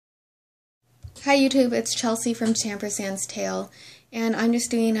Hi YouTube, it's Chelsea from Champersand's Tale, and I'm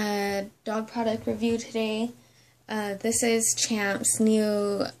just doing a dog product review today. This is Champ's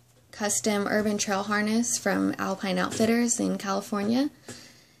new custom urban trail harness from Alpine Outfitters in California.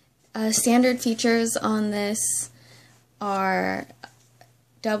 Standard features on this are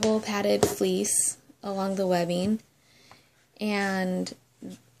double padded fleece along the webbing and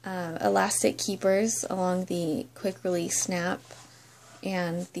elastic keepers along the quick release snap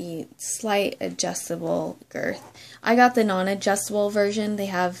and the slight adjustable girth. I got the non-adjustable version. They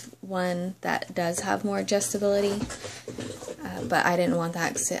have one that does have more adjustability, but I didn't want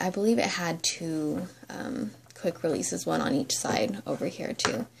that because I believe it had two quick releases, one on each side over here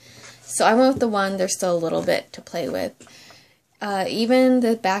too. So I went with the one. There's still a little bit to play with. Even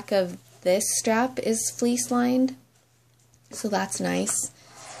the back of this strap is fleece lined, so that's nice.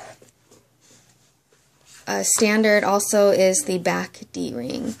 Standard also is the back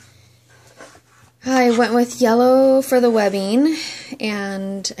D-ring. I went with yellow for the webbing,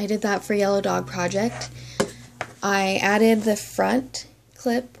 and I did that for Yellow Dog Project. I added the front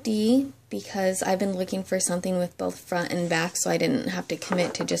clip D because I've been looking for something with both front and back, so I didn't have to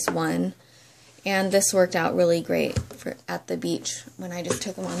commit to just one. And this worked out really great at the beach when I just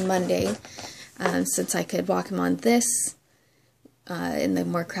took him on Monday, since I could walk him on this in the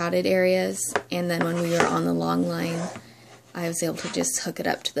more crowded areas, and then when we were on the long line I was able to just hook it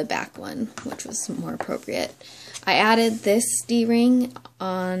up to the back one, which was more appropriate. I added this D-ring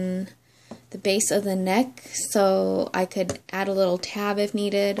on the base of the neck so I could add a little tab if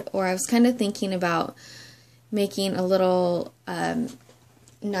needed, or I was kind of thinking about making a little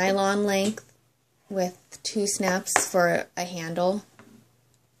nylon length with two snaps for a handle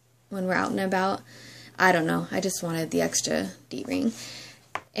when we're out and about. I don't know, I just wanted the extra D-ring.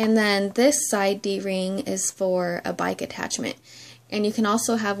 And then this side D-ring is for a bike attachment. And you can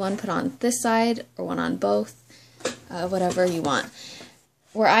also have one put on this side or one on both, whatever you want.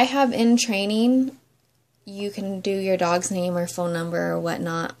 Where I have in training, you can do your dog's name or phone number or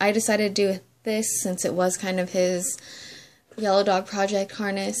whatnot. I decided to do this since it was kind of his Yellow Dog Project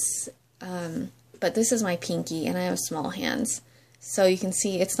harness. But this is my pinky and I have small hands. So you can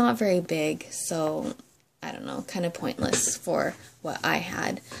see it's not very big, so I don't know, kind of pointless for what I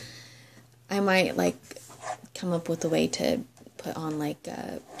had. I might like come up with a way to put on like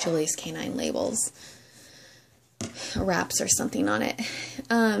Julius Canine labels, wraps or something on it.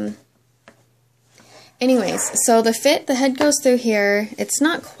 Anyways, so the head goes through here. It's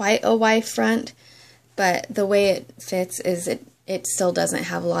not quite a Y front, but the way it fits is it still doesn't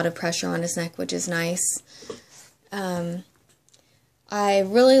have a lot of pressure on his neck, which is nice. I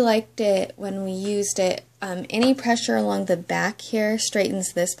really liked it when we used it. Any pressure along the back here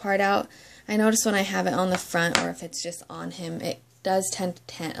straightens this part out. I notice when I have it on the front, or if it's just on him, it does tend to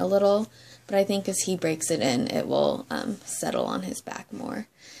tent a little, but I think as he breaks it in, it will settle on his back more.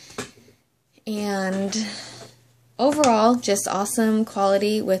 And overall, just awesome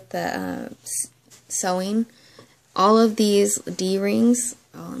quality with the sewing. All of these D-rings,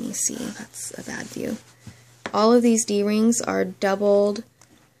 oh, let me see, that's a bad view. All of these D-rings are doubled.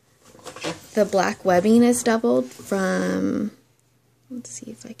 The black webbing is doubled from, let's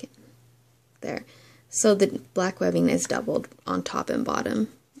see if I can, there. So the black webbing is doubled on top and bottom,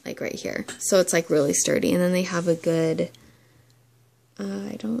 like right here. So it's like really sturdy. And then they have a good,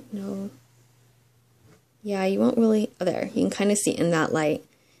 I don't know. Yeah, you won't really, oh, there, you can kind of see in that light.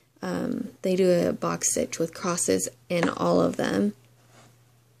 They do a box stitch with crosses in all of them.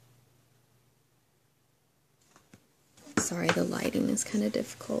 Sorry, the lighting is kind of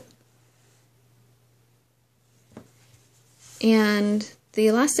difficult. And the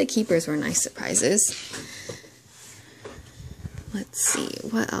elastic keepers were nice surprises. Let's see,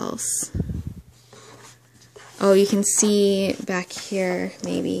 what else? Oh, you can see back here,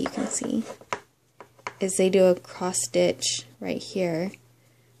 maybe you can see, is they do a cross stitch right here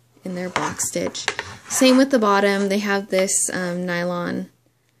in their box stitch. Same with the bottom, they have this nylon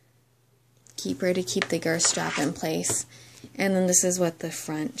keeper to keep the girth strap in place. And then this is what the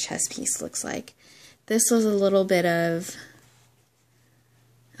front chest piece looks like. This was a little bit of,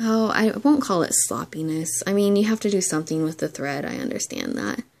 oh, I won't call it sloppiness. I mean, you have to do something with the thread, I understand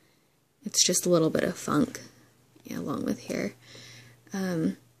that. It's just a little bit of funk, yeah, along with here.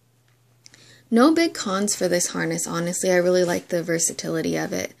 No big cons for this harness, honestly. I really like the versatility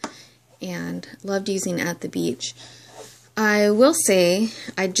of it and loved using it at the beach. I will say,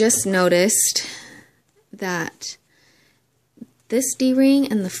 I just noticed that this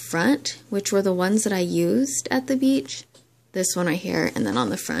D-ring and the front, which were the ones that I used at the beach, this one right here and then on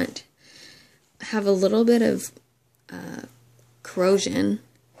the front, have a little bit of corrosion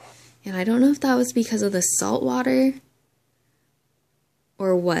And I don't know if that was because of the salt water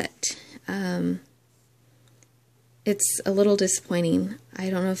or what. It's a little disappointing. I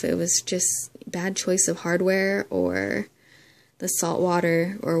don't know if it was just bad choice of hardware or the salt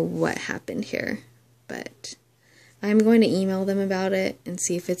water or what happened here. But I'm going to email them about it and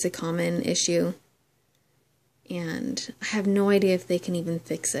see if it's a common issue. And I have no idea if they can even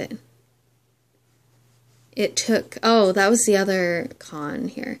fix it. It took, oh, that was the other con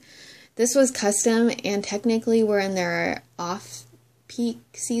here. This was custom, and technically we're in their off-peak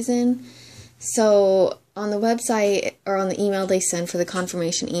season. So on the website, or on the email they send for the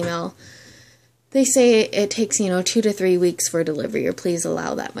confirmation email, they say it takes, 2 to 3 weeks for delivery, or please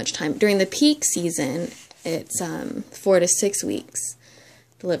allow that much time. During the peak season, it's 4 to 6 weeks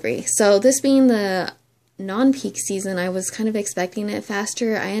delivery. So this being the non-peak season, I was kind of expecting it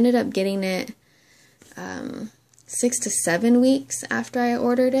faster. I ended up getting it 6 to 7 weeks after I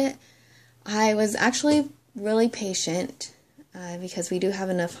ordered it. I was actually really patient because we do have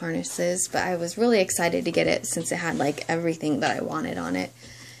enough harnesses, but I was really excited to get it since it had like everything that I wanted on it.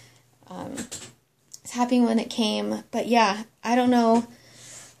 I was happy when it came, but yeah, I don't know.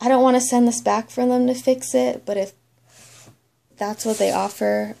 I don't want to send this back for them to fix it, but if that's what they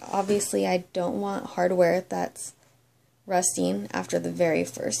offer, obviously I don't want hardware that's rusting after the very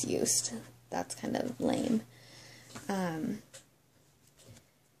first use. That's kind of lame.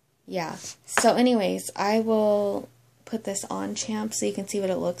 Yeah, so anyways, I will put this on, champ, so you can see what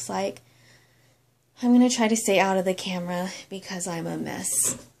it looks like. I'm going to try to stay out of the camera because I'm a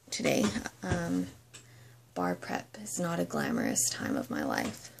mess today. Bar prep is not a glamorous time of my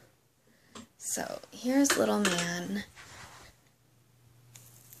life. So here's little man.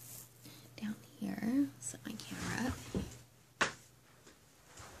 Down here, set my camera up.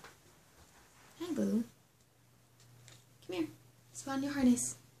 Hi, boo. Come here. Let's put on your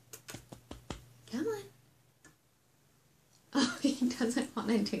harness. Come on. Oh, he doesn't want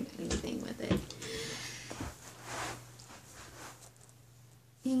to do anything with it.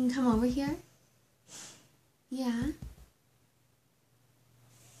 You can come over here. Yeah.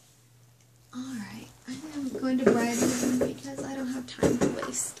 Alright. I am going to bridle him because I don't have time to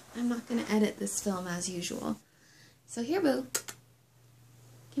waste. I'm not going to edit this film as usual. So here, boo.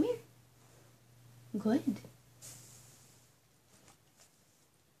 Come here. Good.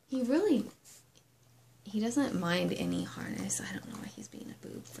 He doesn't mind any harness. I don't know why he's being a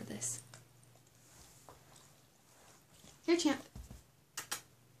boob for this. Here, champ.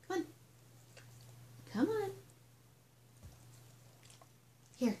 Come on. Come on.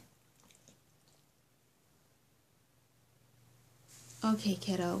 Here. Okay,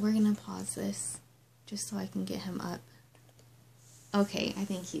 kiddo, we're gonna pause this just so I can get him up. Okay, I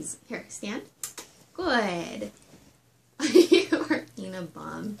think he's... Here, stand. Good. You're being a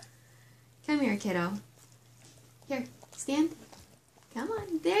bum. Come here, kiddo. Here, stand. Come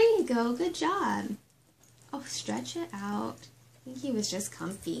on. There you go. Good job. Oh, stretch it out. I think he was just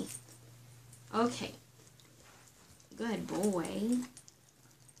comfy. Okay. Good boy.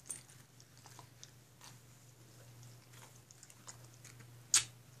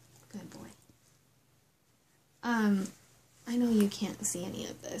 Good boy. I know you can't see any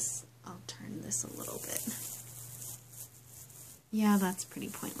of this. I'll turn this a little bit. Yeah, that's pretty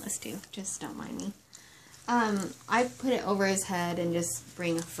pointless too. Just don't mind me. I put it over his head and just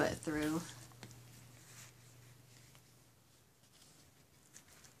bring a foot through.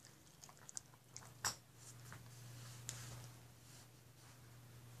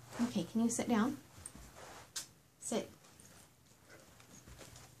 Okay, can you sit down? Sit.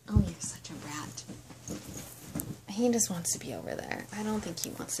 Oh, you're such a rat. He just wants to be over there. I don't think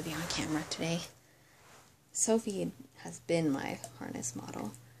he wants to be on camera today. Sophie has been my harness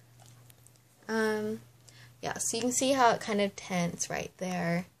model. Yeah, so you can see how it kind of tense right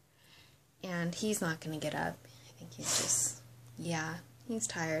there. And he's not going to get up. I think he's just, yeah, he's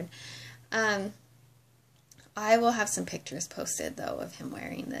tired. I will have some pictures posted, though, of him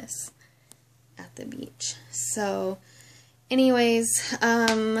wearing this at the beach. So, anyways,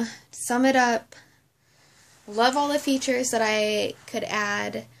 sum it up. Love all the features that I could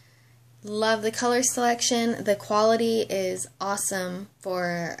add. Love the color selection. The quality is awesome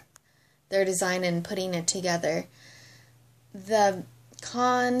for their design and putting it together. The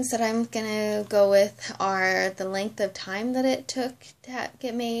cons that I'm going to go with are the length of time that it took to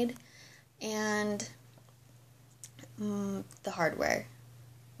get made and the hardware,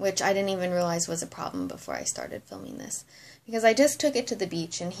 which I didn't even realize was a problem before I started filming this. Because I just took it to the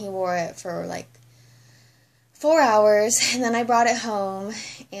beach and he wore it for like 4 hours, and then I brought it home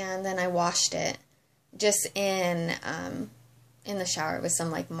and then I washed it just in in the shower with some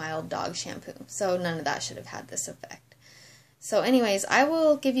like mild dog shampoo. So none of that should have had this effect. So anyways, I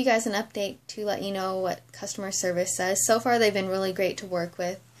will give you guys an update to let you know what customer service says. So far they've been really great to work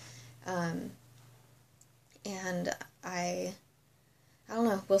with. And I don't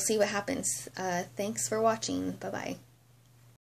know, we'll see what happens. Thanks for watching. Bye-bye.